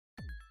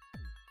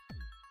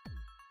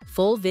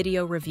full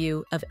video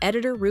review of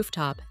Editor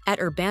Rooftop at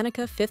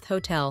Urbanica Fifth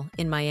Hotel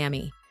in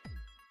Miami.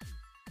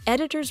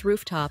 Editor's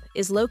Rooftop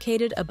is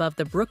located above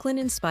the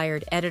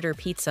Brooklyn-inspired Editor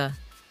Pizza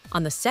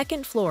on the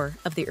second floor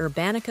of the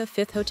Urbanica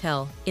Fifth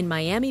Hotel in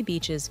Miami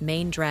Beach's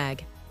main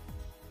drag.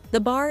 The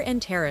bar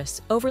and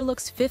terrace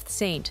overlooks Fifth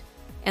St.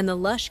 and the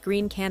lush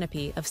green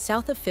canopy of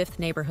South of Fifth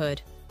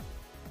neighborhood.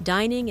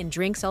 Dining and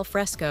drinks al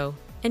fresco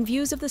and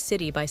views of the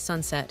city by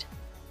sunset.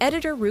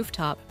 Editor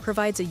Rooftop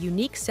provides a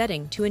unique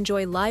setting to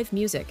enjoy live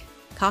music,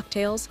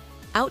 cocktails,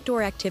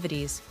 outdoor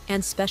activities,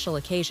 and special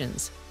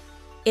occasions.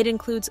 It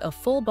includes a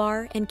full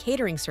bar and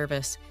catering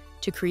service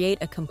to create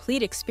a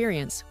complete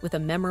experience with a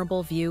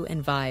memorable view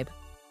and vibe.